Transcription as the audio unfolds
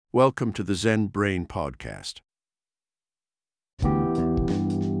Welcome to the Zen Brain Podcast.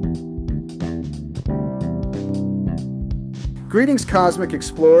 Greetings, Cosmic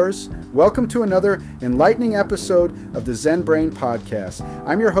Explorers. Welcome to another enlightening episode of the Zen Brain Podcast.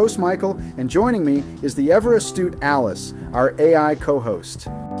 I'm your host, Michael, and joining me is the ever-astute Alice, our AI co-host.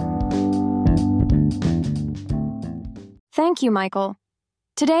 Thank you, Michael.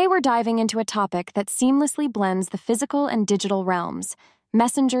 Today we're diving into a topic that seamlessly blends the physical and digital realms,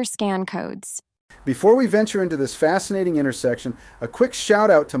 messenger scan codes. Before we venture into this fascinating intersection, a quick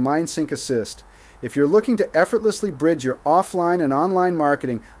shout-out to MindSync Assist. If you're looking to effortlessly bridge your offline and online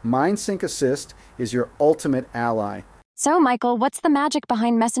marketing, MindSync Assist is your ultimate ally. So, Michael, what's the magic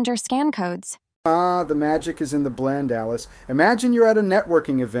behind messenger scan codes? The magic is in the blend, Alice. Imagine you're at a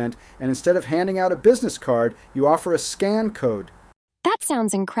networking event, and instead of handing out a business card, you offer a scan code. That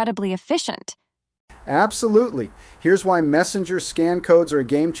sounds incredibly efficient. Absolutely. Here's why messenger scan codes are a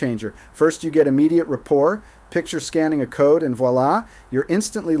game changer. First, you get immediate rapport. Picture scanning a code and voila, you're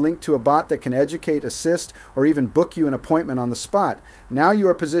instantly linked to a bot that can educate, assist, or even book you an appointment on the spot. Now you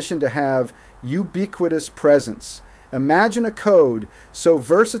are positioned to have ubiquitous presence. Imagine a code so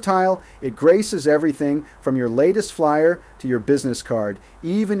versatile it graces everything from your latest flyer to your business card,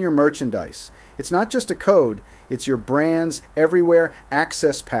 even your merchandise. It's not just a code, it's your brand's everywhere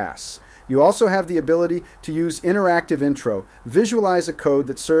access pass. You also have the ability to use interactive intro. Visualize a code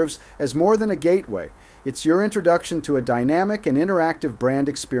that serves as more than a gateway. It's your introduction to a dynamic and interactive brand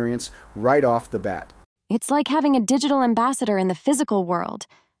experience right off the bat. It's like having a digital ambassador in the physical world.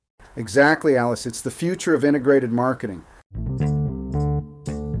 Exactly, Alice. It's the future of integrated marketing.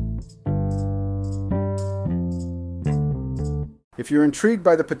 If you're intrigued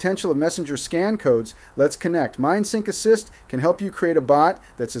by the potential of messenger scan codes, let's connect. MindSync Assist can help you create a bot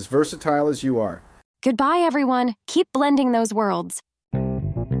that's as versatile as you are. Goodbye, everyone. Keep blending those worlds.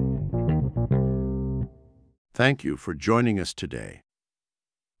 Thank you for joining us today.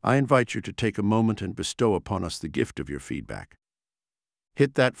 I invite you to take a moment and bestow upon us the gift of your feedback.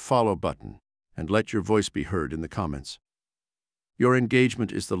 Hit that follow button and let your voice be heard in the comments. Your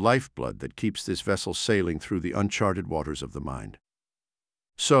engagement is the lifeblood that keeps this vessel sailing through the uncharted waters of the mind.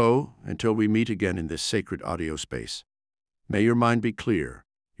 So, until we meet again in this sacred audio space, may your mind be clear,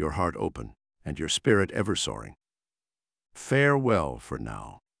 your heart open, and your spirit ever soaring. Farewell for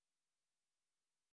now.